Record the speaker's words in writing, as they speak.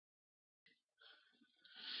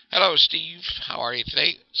Hello, Steve. How are you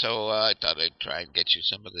today? I thought I'd try and get you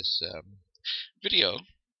some of this video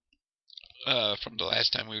from the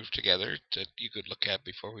last time we were together that you could look at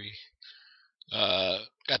before we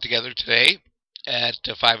got together today at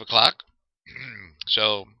 5 o'clock.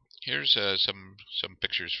 So here's some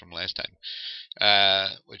pictures from last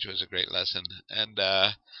time, which was a great lesson. And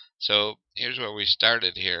so here's where we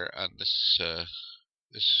started here on this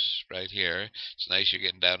right here. It's nice you're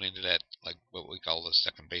getting down into that, like what we call the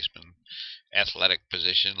second baseman athletic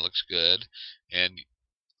position. Looks good, and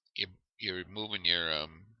you, you're moving your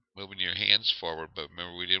hands forward. But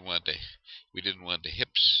remember, we didn't want the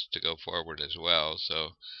hips to go forward as well. So,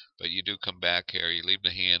 but you do come back here. You leave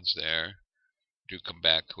the hands there. Do come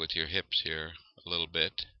back with your hips here a little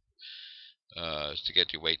bit to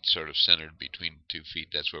get your weight sort of centered between 2 feet.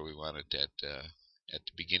 That's where we want it at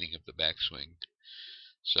the beginning of the backswing.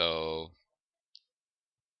 So,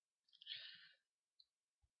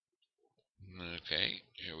 okay,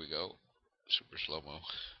 here we go. Super slow-mo.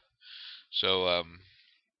 So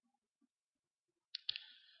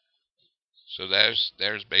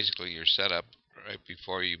there's basically your setup right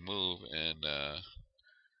before you move and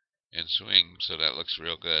swing. So that looks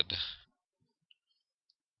real good.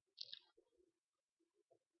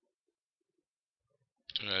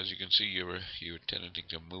 So as you can see, you were tending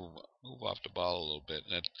to move off the ball a little bit,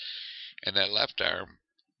 and that left arm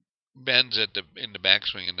bends in the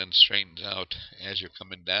backswing and then straightens out as you're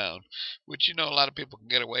coming down, which a lot of people can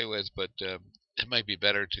get away with, but it might be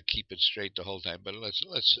better to keep it straight the whole time. But let's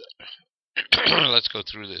let's go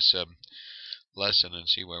through this lesson and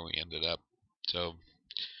see where we ended up. So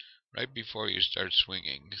right before you start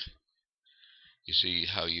swinging, you see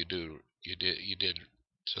how you did.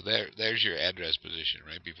 So there's your address position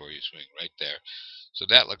right before you swing, right there. So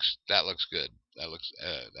that looks good. That looks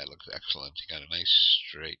excellent. You got a nice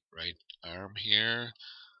straight right arm here.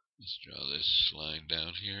 Let's draw this line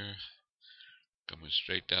down here, coming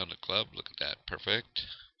straight down the club. Look at that, perfect.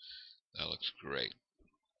 That looks great.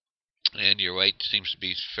 And your weight seems to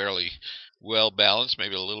be fairly well balanced,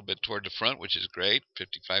 maybe a little bit toward the front, which is great.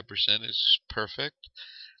 55% is perfect.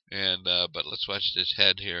 And but let's watch this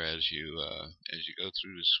head here as you go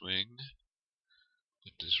through the swing.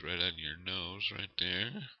 Put this right on your nose, right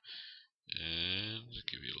there, and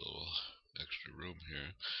give you a little extra room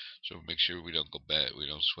here. So make sure we don't go back, we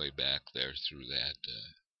don't sway back there through that.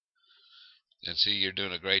 And see, you're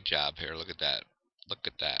doing a great job here. Look at that. Look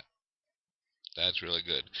at that. That's really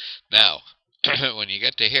good. Now, when you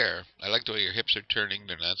get to here, I like the way your hips are turning.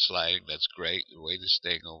 They're not sliding. That's great. The weight is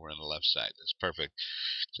staying over on the left side. That's perfect.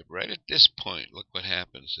 So right at this point, look what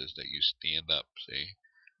happens is that you stand up. See?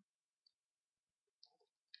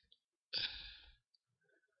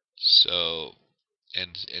 So,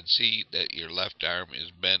 and see that your left arm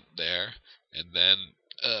is bent there, and then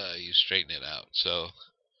you straighten it out. So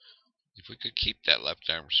if we could keep that left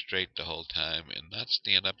arm straight the whole time and not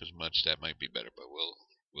stand up as much, that might be better. But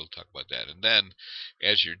we'll talk about that. And then,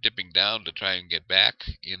 as you're dipping down to try and get back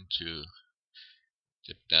into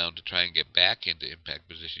impact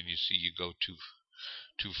position, you see you go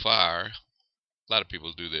too far. A lot of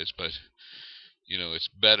people do this, but it's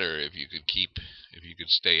better if you could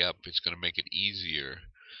stay up. It's going to make it easier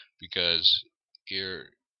because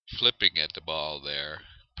you're flipping at the ball there.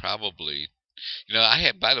 Probably,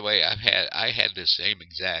 by the way, I had the same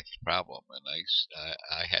exact problem, and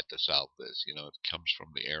I had to solve this. It comes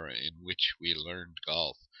from the era in which we learned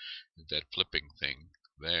golf, that flipping thing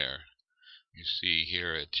there. You see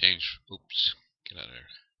here it changed. Oops, get out of there.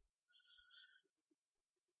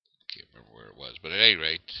 Can't remember where it was, but at any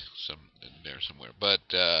rate, some in there somewhere. But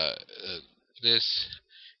this,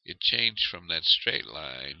 it changed from that straight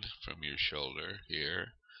line from your shoulder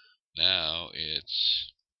here. Now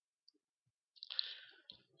it's,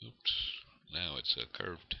 oops, now it's a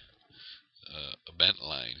curved, a bent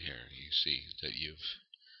line here. You see that you've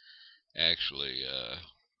actually,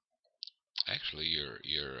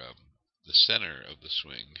 the center of the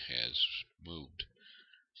swing has moved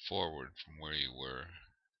forward from where you were.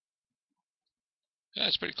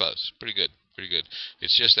 That's pretty close. Pretty good. Pretty good.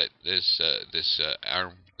 It's just that this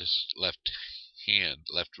left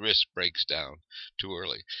wrist breaks down too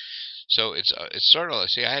early. So it's sort of,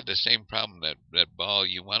 see, I had the same problem. That ball,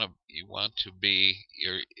 you want to be,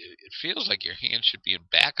 it feels like your hand should be in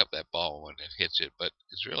back of that ball when it hits it, but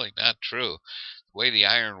it's really not true. The way the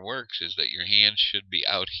iron works is that your hand should be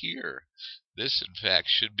out here. This, in fact,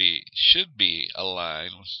 should be a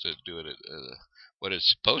line. Let's do it. What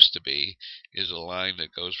it's supposed to be is a line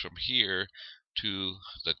that goes from here to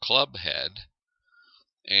the club head,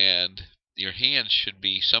 and your hands should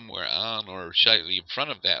be somewhere on or slightly in front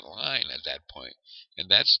of that line at that point. And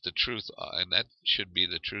that's the truth, and that should be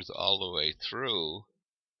the truth all the way through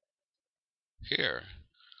here.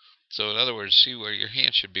 So in other words, see where your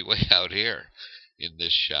hand should be way out here in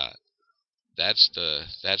this shot. That's the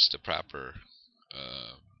proper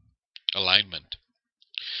alignment.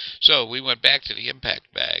 So we went back to the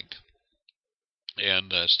impact bag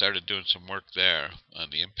and started doing some work there on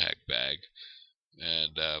the impact bag.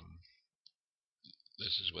 And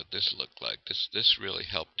this is what this looked like. This really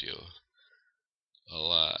helped you a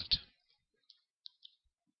lot.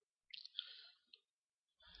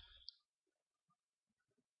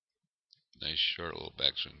 Nice short little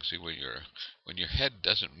backswing. See, when your head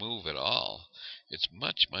doesn't move at all, it's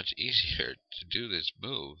much easier to do this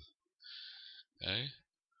move. Okay.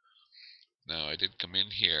 Now I did come in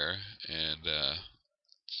here and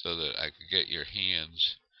so that I could get your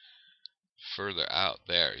hands further out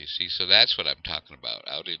there. You see, so that's what I'm talking about.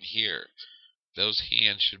 Out in here, those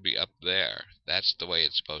hands should be up there. That's the way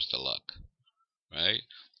it's supposed to look, right?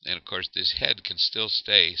 And of course, this head can still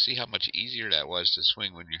stay. See how much easier that was to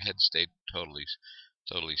swing when your head stayed totally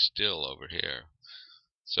still over here.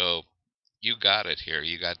 So you got it here.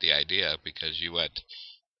 You got the idea because you went.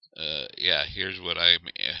 Yeah, here's what I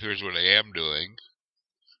am doing.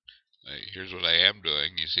 Here's what I am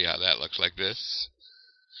doing. You see how that looks like this?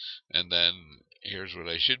 And then here's what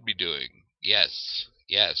I should be doing. Yes,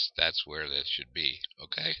 that's where this should be.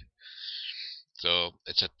 Okay? So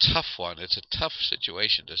it's a tough one. It's a tough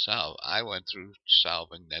situation to solve. I went through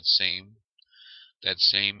solving that same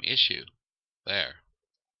issue there.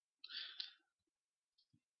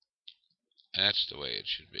 That's the way it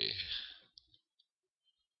should be.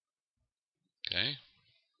 Okay?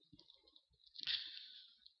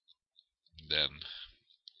 Then,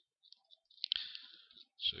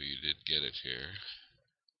 so you did get it here.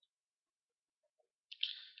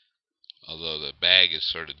 Although the bag is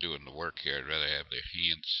sort of doing the work here, I'd rather have their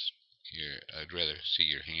hands here. I'd rather see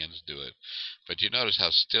your hands do it. But you notice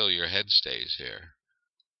how still your head stays here.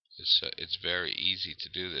 It's very easy to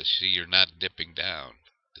do this. See, you're not dipping down.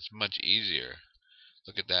 It's much easier.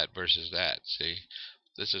 Look at that versus that. See,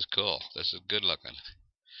 this is cool. This is good looking.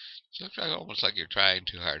 It looks like almost like you're trying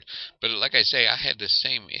too hard. But like I say, I had the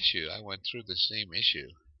same issue. I went through the same issue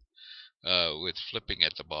with flipping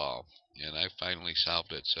at the ball, and I finally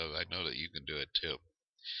solved it. So I know that you can do it too.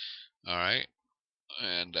 All right,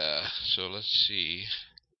 and so let's see.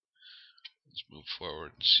 Let's move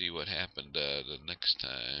forward and see what happened the next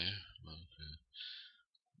time. Okay.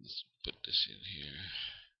 Let's put this in here.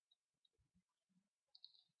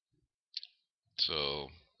 So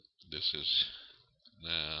this is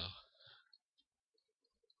now.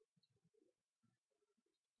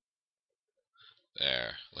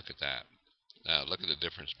 There. Look at that. Now look at the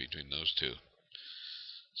difference between those two.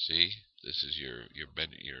 See, this is your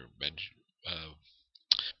bench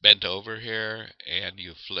bent over here, and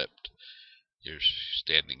you flipped. You're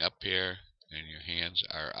standing up here, and your hands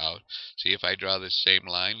are out. See, if I draw this same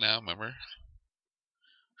line now, remember?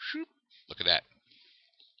 Look at that.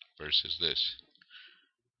 Versus this.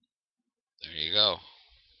 There you go.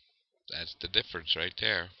 That's the difference right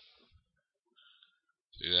there.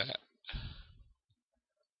 See that?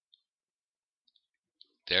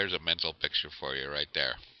 There's a mental picture for you right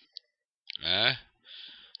there. Huh?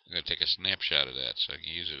 I'm going to take a snapshot of that so I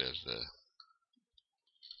can use it as the...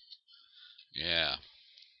 Yeah.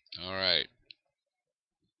 Alright.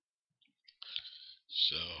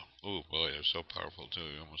 So, oh boy, it was so powerful too.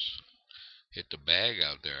 You almost hit the bag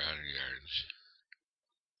out there 100 yards.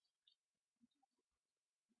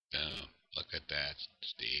 Oh, look at that,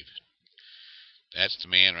 Steve. That's the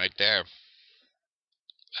man right there.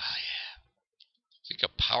 Oh, yeah. Think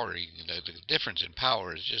of power. The difference in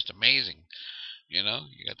power is just amazing. You know,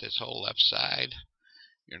 you got this whole left side.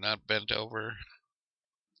 You're not bent over.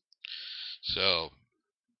 So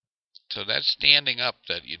that standing up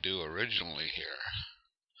that you do originally here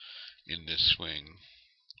in this swing,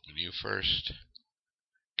 when you first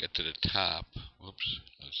get to the top, whoops,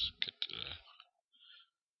 let's get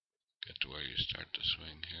to where you start to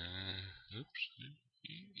swing here. Oops.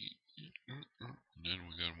 And then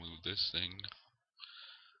we're going to move this thing.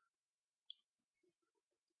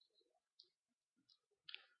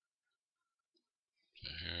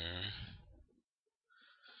 Here.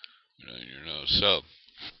 And on your nose. So,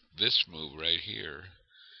 this move right here,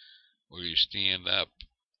 where you stand up.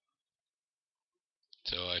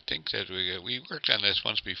 So I think that we worked on this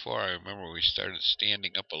once before. I remember we started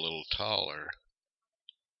standing up a little taller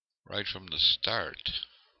right from the start.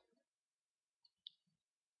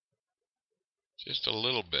 Just a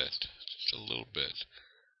little bit. Just a little bit.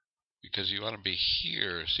 because you want to be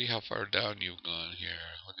here. See how far down you've gone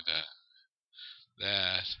here. Look at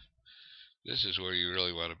that. This is where you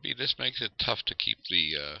really want to be. This makes it tough to keep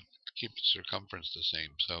the circumference the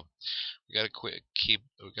same. So we got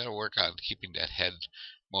to work on keeping that head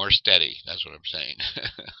more steady. That's what I'm saying.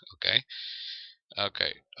 Okay.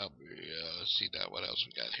 Okay. Let's see that. What else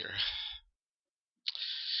we got here?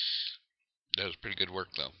 That was pretty good work,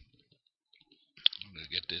 though. I'm gonna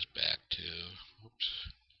get this back to. Oops.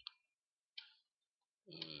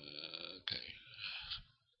 Okay.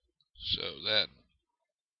 So then,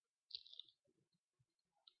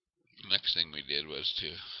 the next thing we did was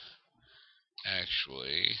to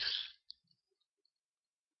actually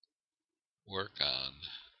work on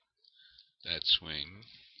that swing.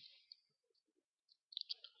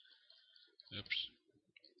 Oops.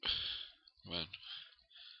 Come on.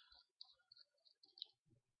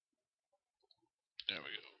 There we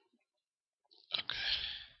go. Okay.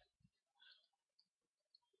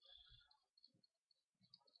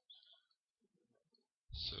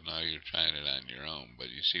 So now you're trying it on your own, but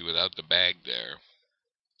you see, without the bag there,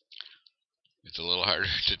 it's a little harder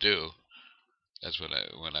to do. That's what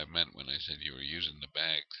I meant when I said you were using the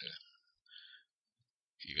bag.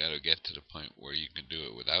 You got to get to the point where you can do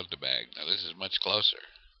it without the bag. Now this is much closer,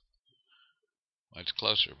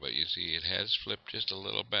 but you see it has flipped just a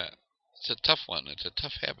little bit. It's a tough one. It's a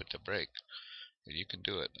tough habit to break, but you can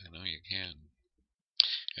do it. I know you can.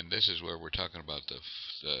 And this is where we're talking about the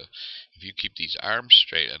if you keep these arms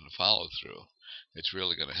straight and the follow through, it's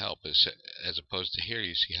really going to help. As opposed to here,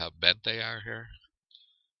 you see how bent they are here.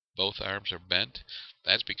 Both arms are bent.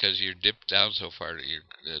 That's because you're dipped down so far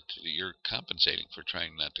that you're compensating for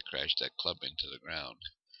trying not to crash that club into the ground.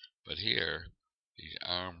 But here, the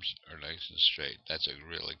arms are nice and straight. That's a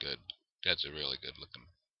really good looking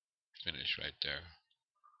finish right there.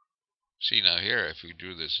 See, now here, if we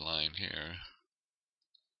drew this line here,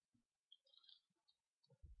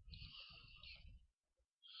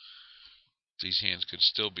 these hands could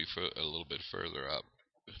still be a little bit further up.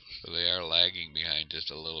 So they are lagging behind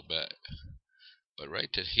just a little bit. But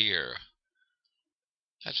right to here,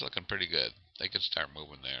 that's looking pretty good. They could start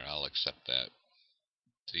moving there. I'll accept that.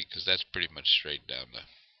 See, because that's pretty much straight down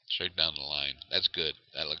the line. That's good.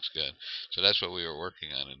 That looks good. So that's what we were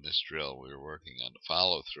working on in this drill. We were working on the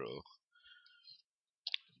follow through.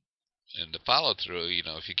 And the follow through,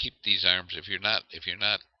 if you keep these arms, if you're not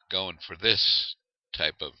going for this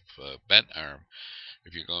type of bent arm,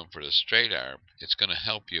 if you're going for the straight arm, it's going to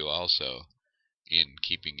help you also in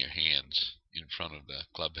keeping your hands in front of the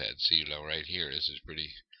club head. See, right here, this is pretty,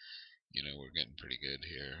 we're getting pretty good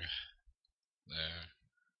here. There.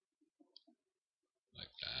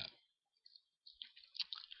 Like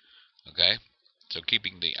that. Okay? So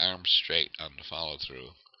keeping the arms straight on the follow through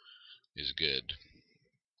is good.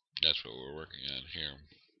 That's what we're working on here.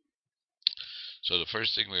 So the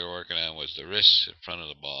first thing we were working on was the wrists in front of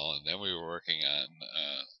the ball, and then we were working on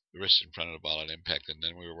the wrists in front of the ball at impact, and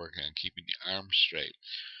then we were working on keeping the arms straight.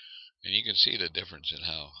 And you can see the difference in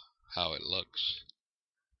how it looks.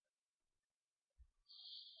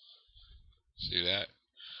 See that?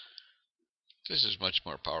 This is much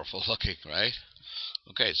more powerful looking, right?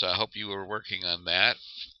 Okay, so I hope you were working on that,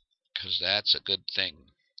 because that's a good thing.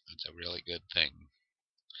 It's a really good thing.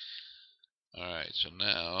 Alright, so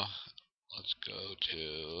now let's go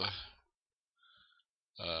to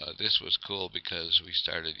this was cool because we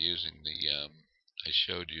started using I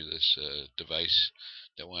showed you this device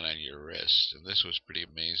that went on your wrist, and this was pretty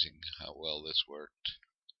amazing how well this worked.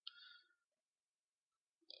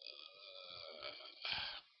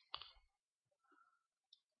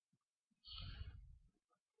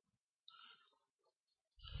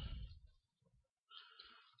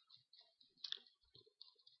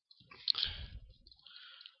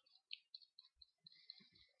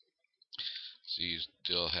 So you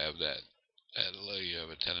still have that you have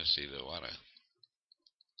a tendency to want to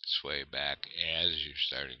sway back as you're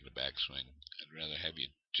starting the backswing. I'd rather have you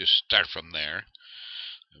just start from there.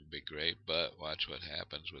 It would be great, but watch what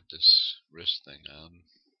happens with this wrist thing on.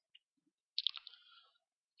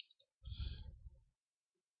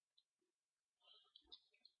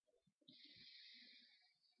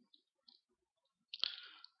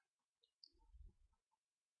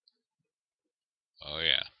 Oh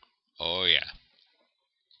yeah. Oh yeah.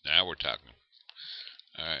 Now we're talking.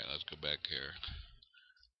 Alright, let's go back here.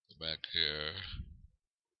 Go back here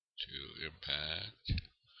to impact.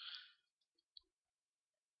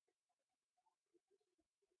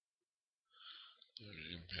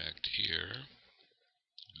 Impact here.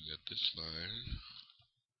 We got this line.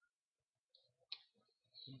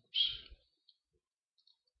 Oops.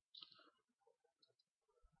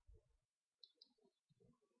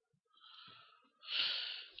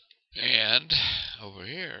 And over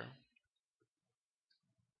here,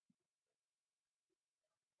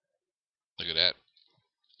 look at that.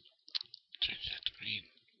 Change that to green.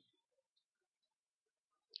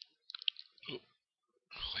 Oh,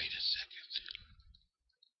 wait a second.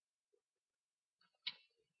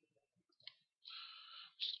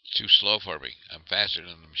 It's too slow for me. I'm faster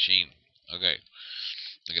than the machine. Okay,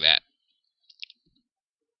 look at that.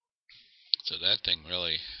 So that thing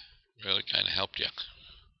really kind of helped you.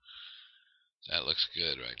 That looks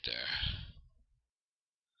good right there.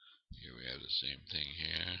 Here we have the same thing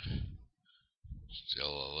here. Still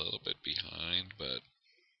a little bit behind, but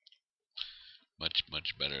much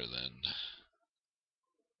better than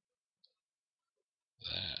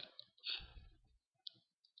that.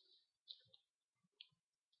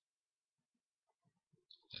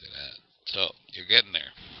 Look at that. So you're getting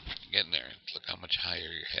there. You're getting there. Look how much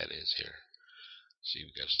higher your head is here. See,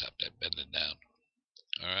 we got to stop that bending down.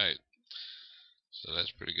 All right. So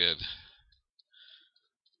that's pretty good.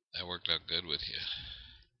 That worked out good with you.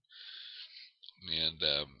 And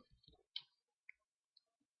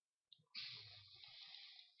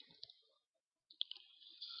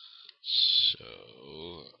so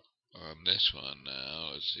on this one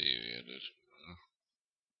now, let's see. We had this.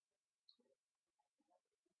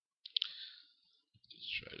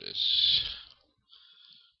 Let's try this.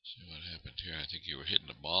 See what happened here. I think you were hitting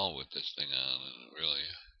the ball with this thing on, and really,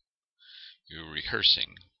 you were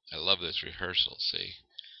rehearsing. I love this rehearsal. See,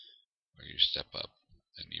 where you step up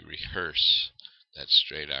and you rehearse that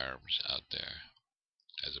straight arms out there,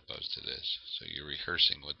 as opposed to this. So you're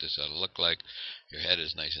rehearsing what this ought to look like. Your head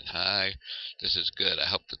is nice and high. This is good. I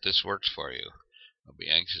hope that this works for you. I'll be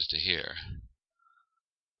anxious to hear.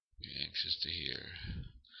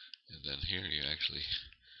 And then here you actually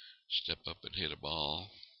step up and hit a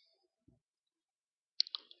ball.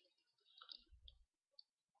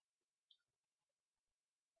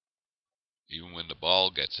 Even when the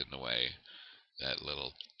ball gets in the way, that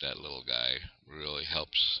little guy really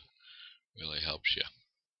helps you.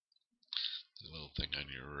 The little thing on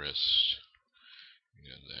your wrist.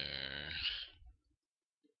 You go there.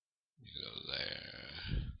 You go there.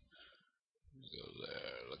 You go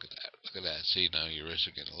there. Look at that. Look at that. See, now your wrists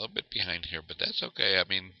are getting a little bit behind here, but that's okay. I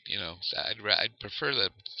mean, you know, I'd prefer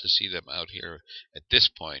them to see them out here at this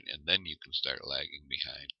point, and then you can start lagging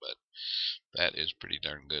behind. But that is pretty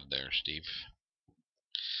darn good there, Steve.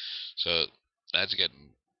 So that's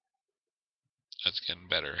getting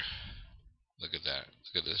better. Look at that.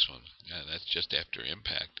 Look at this one. Yeah, that's just after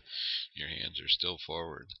impact. Your hands are still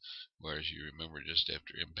forward. Whereas you remember just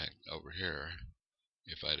after impact over here,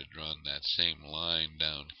 if I'd have drawn that same line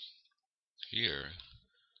down here,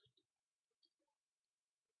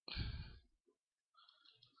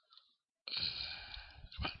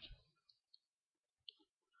 come on.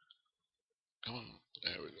 Come on.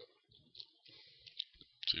 There we go.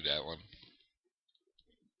 See that one?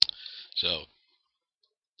 So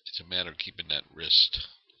it's a matter of keeping that wrist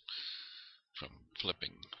from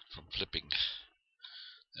flipping.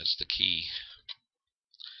 That's the key.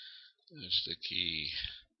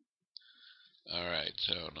 Alright,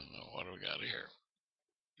 so what do we got here?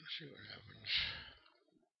 Let's see what happens.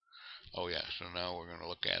 Oh yeah, so now we're going to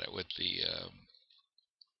look at it with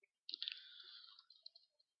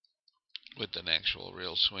an actual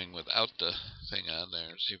real swing without the thing on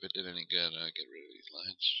there. See if it did any good. I'll get rid of these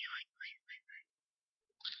lines.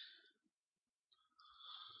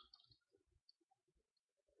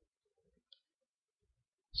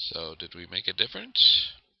 So did we make a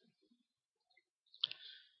difference?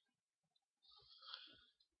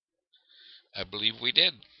 I believe we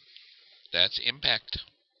did. That's impact.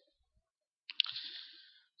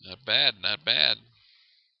 Not bad, not bad.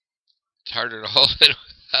 It's harder to hold it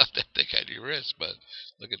without that thing on your wrist, but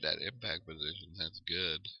look at that impact position. That's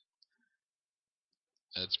good.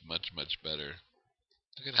 That's much better.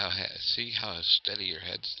 Look at see how steady your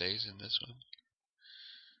head stays in this one?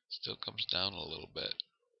 Still comes down a little bit.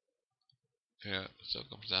 Yeah, still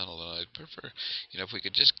comes down a little. I'd prefer, if we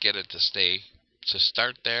could just get it to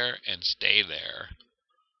start there and stay there,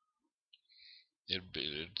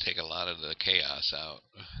 it'd take a lot of the chaos out.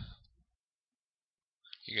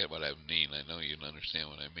 You get what I mean. I know you understand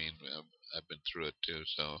what I mean. I've been through it too,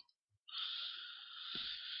 so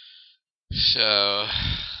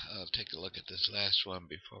I'll take a look at this last one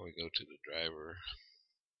before we go to the driver.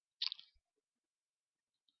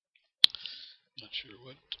 Not sure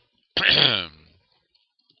what.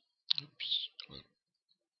 Oops.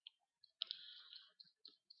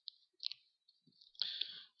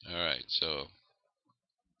 All right, so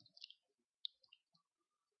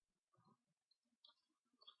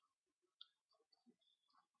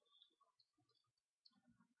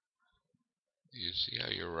you see how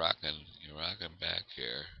you're rocking back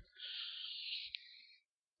here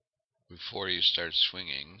before you start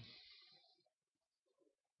swinging.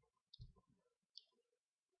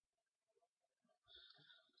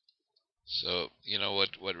 So, you know,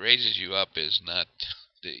 what raises you up is not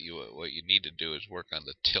that what you need to do is work on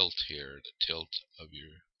the tilt here, the tilt of your,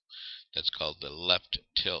 that's called the left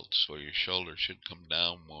tilt, so your shoulder should come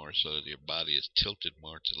down more so that your body is tilted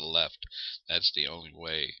more to the left. That's the only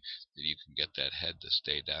way that you can get that head to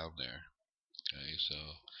stay down there. Okay, so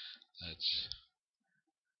that's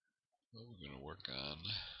what we're going to work on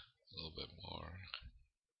a little bit more.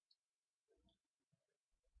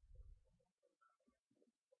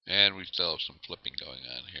 And we still have some flipping going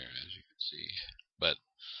on here, as you can see. But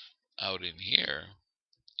out in here,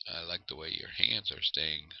 I like the way your hands are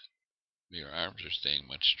staying, your arms are staying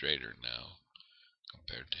much straighter now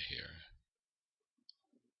compared to here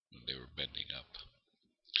when they were bending up.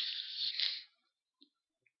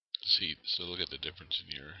 See, so look at the difference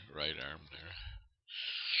in your right arm there.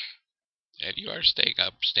 And you are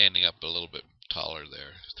standing up a little bit taller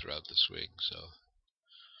there throughout the swing, so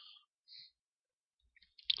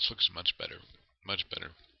this looks much better, much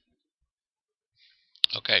better.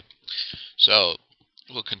 Okay, so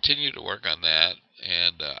we'll continue to work on that,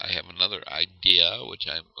 and I have another idea which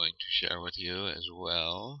I'm going to share with you as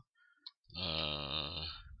well.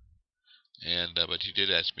 But you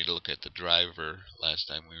did ask me to look at the driver last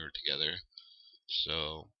time we were together,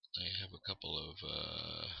 so I have a couple of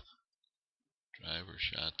driver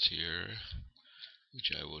shots here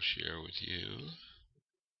which I will share with you.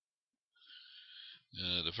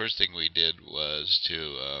 The first thing we did was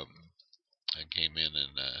to I came in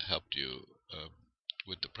and helped you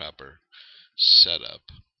with the proper setup.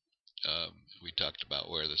 We talked about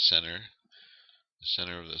where the center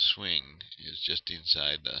of the swing is just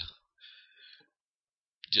inside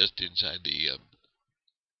the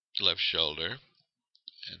left shoulder,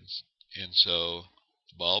 and so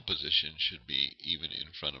the ball position should be even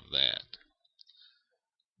in front of that.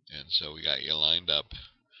 And so we got you lined up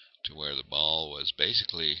to where the ball was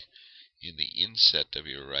basically in the inset of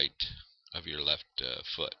your left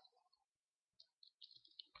foot,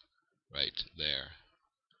 right there.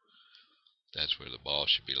 That's where the ball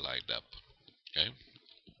should be lined up. Okay.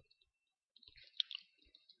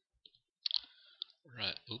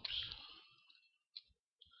 Right. Oops.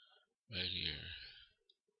 Right here.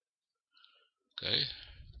 Okay.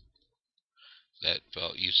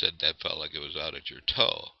 You said that felt like it was out at your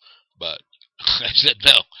toe, but I said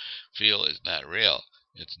no. Feel is not real.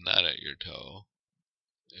 It's not at your toe.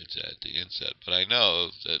 It's at the inset. But I know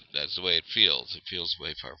that that's the way it feels. It feels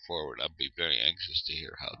way far forward. I'd be very anxious to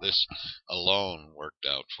hear how this alone worked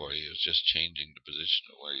out for you. It's just changing the position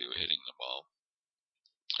of where you were hitting the ball.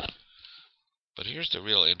 But here's the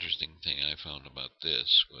real interesting thing I found about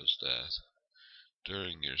this was that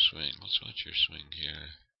during your swing, let's watch your swing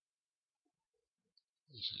here.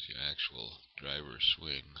 This is your actual driver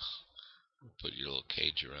swing. We'll put your little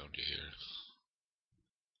cage around you here.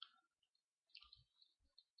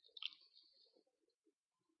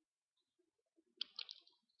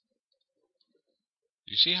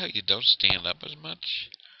 You see how you don't stand up as much?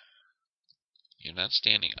 You're not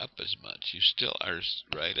standing up as much. You still are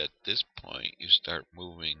right at this point. You start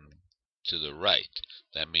moving to the right.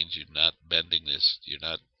 That means you're not bending this. You're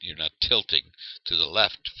not tilting to the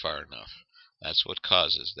left far enough. That's what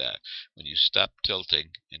causes that. When you stop tilting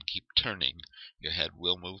and keep turning, your head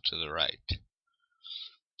will move to the right.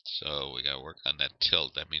 So we got to work on that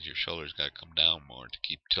tilt. That means your shoulders got to come down more to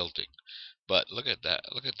keep tilting. But look at that.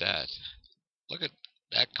 Look at that. Look at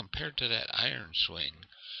that compared to that iron swing.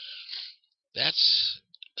 That's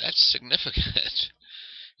significant.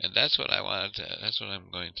 And that's what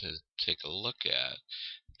I'm going to take a look at.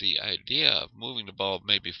 The idea of moving the ball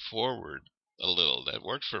maybe forward a little, that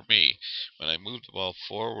worked for me. When I moved the ball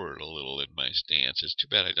forward a little in my stance, it's too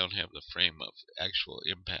bad I don't have the frame of actual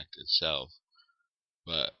impact itself.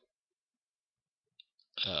 But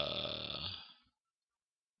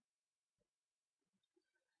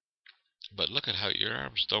look at how your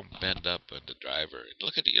arms don't bend up on the driver.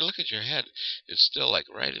 Look at your head. It's still like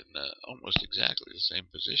right in almost exactly the same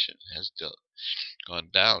position. It has still gone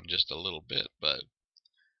down just a little bit, but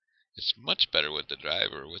it's much better with the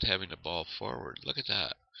driver with having the ball forward. Look at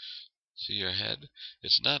that. See your head?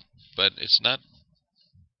 It's not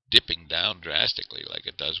dipping down drastically like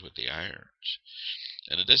it does with the irons.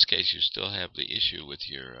 And in this case, you still have the issue with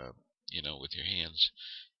your, with your hands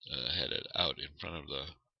headed out in front of the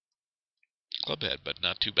club head, but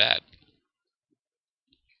not too bad.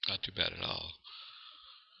 Not too bad at all.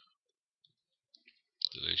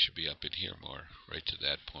 So they should be up in here more, right to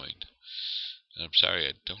that point. And I'm sorry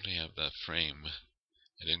I don't have the frame.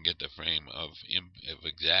 I didn't get the frame of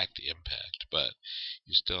exact impact, but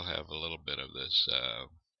you still have a little bit of this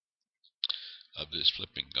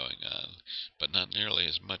flipping going on, but not nearly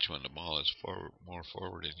as much when the ball is more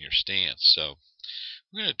forward in your stance. So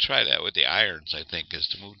we're going to try that with the irons, I think, is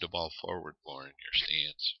to move the ball forward more in your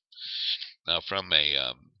stance. Now from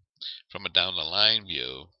a down the line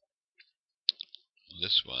view,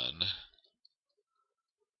 this one,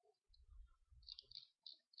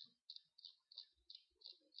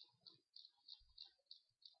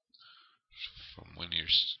 from when you're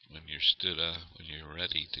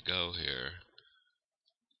ready to go here,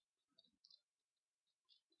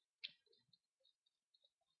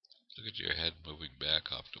 look at your head moving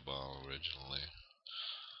back off the ball originally.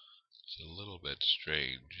 It's a little bit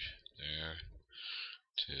strange there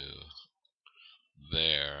to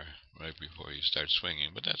there right before you start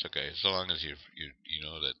swinging, but that's okay. So long as you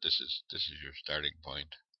know that this is your starting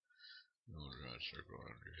point. I'm going to draw a circle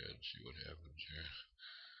around your head, see what happens here.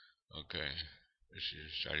 Okay, this is your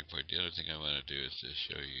starting point. The other thing I want to do is to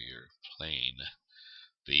show you your plane,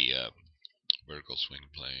 the vertical swing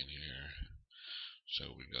plane here.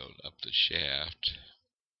 So we go up the shaft.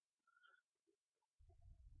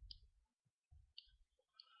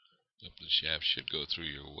 Up the shaft should go through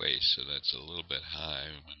your waist, so that's a little bit high.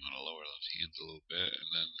 We might want to lower those hands a little bit, and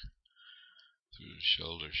then through the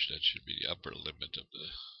shoulders, that should be the upper limit of the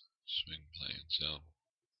swing plane. So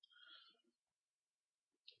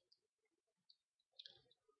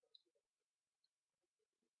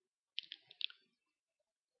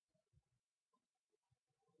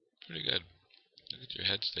pretty good. Look at your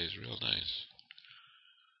head stays real nice.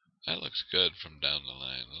 That looks good from down the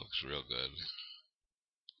line. It looks real good.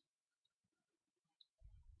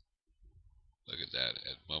 Look at that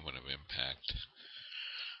at moment of impact.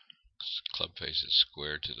 Club face is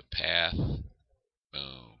square to the path.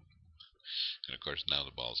 Boom. And of course now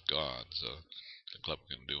the ball's gone, so the club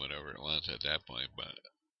can do whatever it wants at that point, but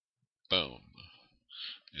boom.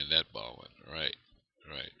 And that ball went right,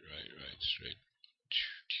 straight.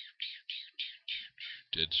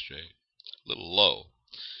 Dead straight. A little low,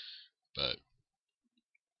 but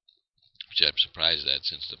which I'm surprised at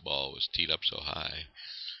since the ball was teed up so high.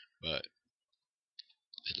 But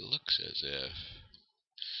it looks as if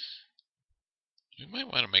you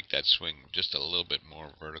might want to make that swing just a little bit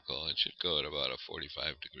more vertical. It should go at about a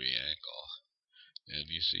 45-degree angle. And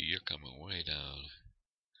you see you're coming way down.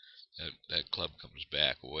 That club comes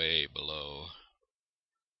back way below.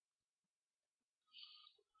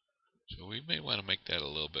 So we may want to make that a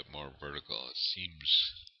little bit more vertical. It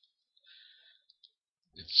seems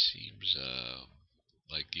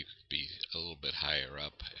like you could be a little bit higher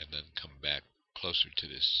up and then come back closer to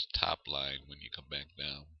this top line when you come back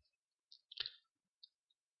down.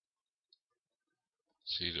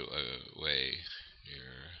 See the way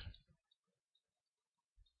here.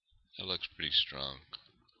 That looks pretty strong.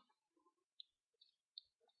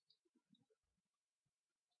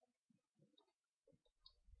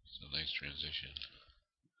 It's a nice transition.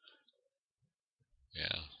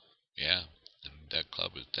 Yeah. And that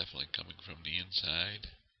club is definitely coming from the inside.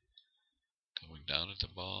 Coming down at the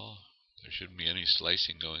ball. There shouldn't be any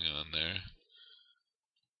slicing going on there.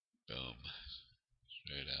 Boom.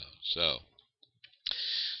 Straight out.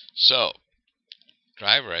 So,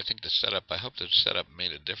 driver, I think the setup, I hope the setup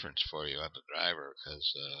made a difference for you on the driver,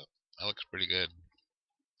 because that looks pretty good.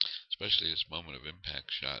 Especially this moment of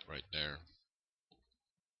impact shot right there.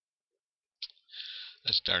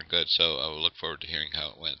 That's darn good, so I will look forward to hearing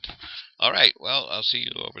how it went. Alright, well, I'll see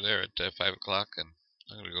you over there at 5 o'clock, and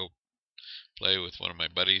I'm going to go play with one of my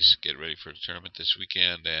buddies, get ready for the tournament this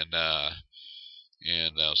weekend, and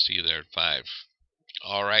I'll see you there at 5.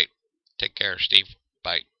 Alright, take care, Steve.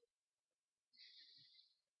 Bye.